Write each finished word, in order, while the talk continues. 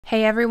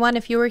Hey everyone,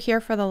 if you were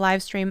here for the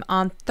live stream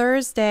on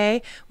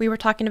Thursday, we were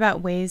talking about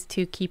ways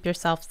to keep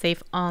yourself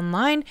safe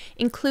online,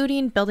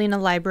 including building a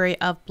library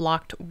of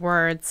blocked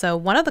words. So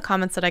one of the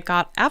comments that I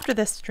got after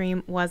this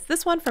stream was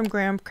this one from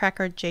Graham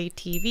Cracker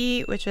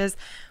JTV, which is,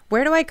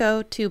 where do I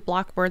go to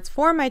block words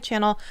for my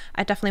channel?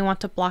 I definitely want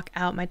to block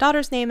out my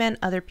daughter's name and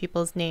other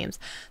people's names.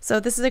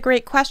 So this is a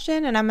great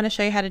question and I'm going to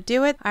show you how to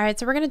do it. All right,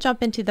 so we're going to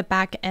jump into the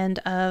back end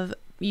of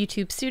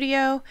YouTube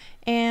Studio,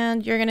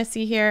 and you're going to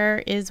see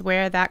here is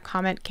where that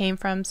comment came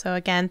from. So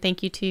again,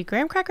 thank you to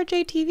Graham Cracker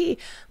JTV.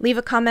 Leave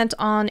a comment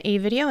on a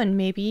video and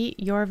maybe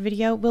your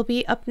video will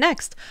be up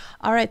next.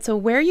 All right, so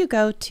where you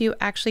go to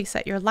actually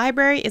set your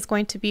library is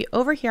going to be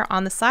over here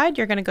on the side.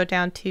 You're going to go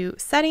down to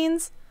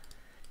Settings,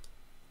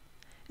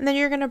 and then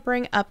you're going to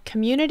bring up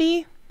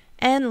Community.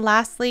 And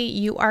lastly,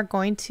 you are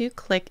going to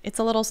click, it's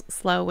a little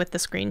slow with the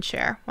screen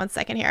share, one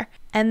second here.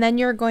 And then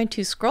you're going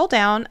to scroll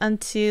down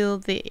until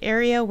the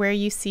area where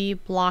you see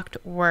blocked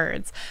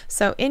words.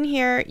 So in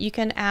here, you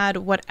can add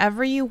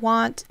whatever you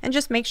want and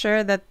just make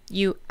sure that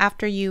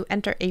after you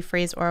enter a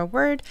phrase or a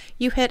word,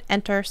 you hit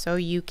enter so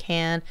you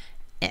can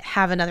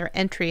have another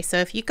entry. So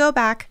if you go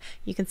back,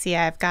 you can see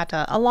I've got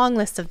a long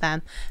list of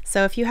them.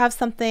 So if you have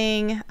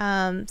something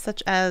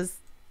such as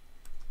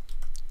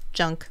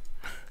junk,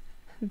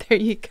 there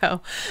you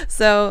go.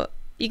 So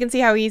you can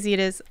see how easy it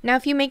is. Now,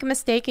 if you make a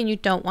mistake and you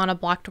don't want a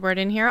blocked word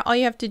in here, all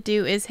you have to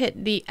do is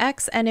hit the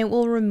X and it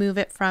will remove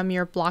it from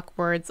your block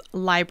words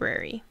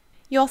library.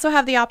 You also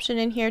have the option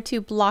in here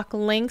to block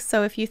links.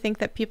 So if you think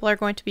that people are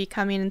going to be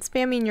coming and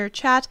spamming your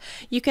chat,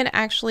 you can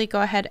actually go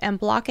ahead and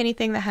block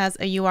anything that has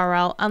a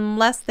URL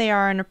unless they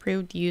are an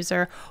approved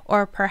user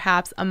or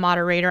perhaps a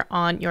moderator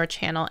on your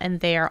channel,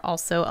 and they are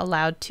also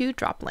allowed to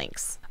drop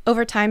links.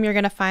 Over time, you're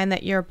going to find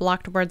that your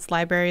blocked words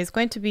library is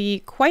going to be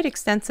quite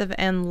extensive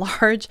and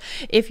large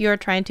if you're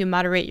trying to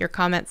moderate your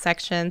comment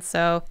section.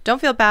 So don't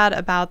feel bad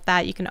about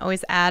that. You can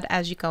always add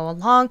as you go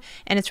along,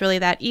 and it's really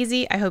that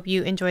easy. I hope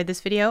you enjoyed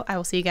this video. I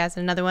will see you guys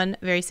in another one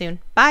very soon.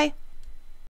 Bye.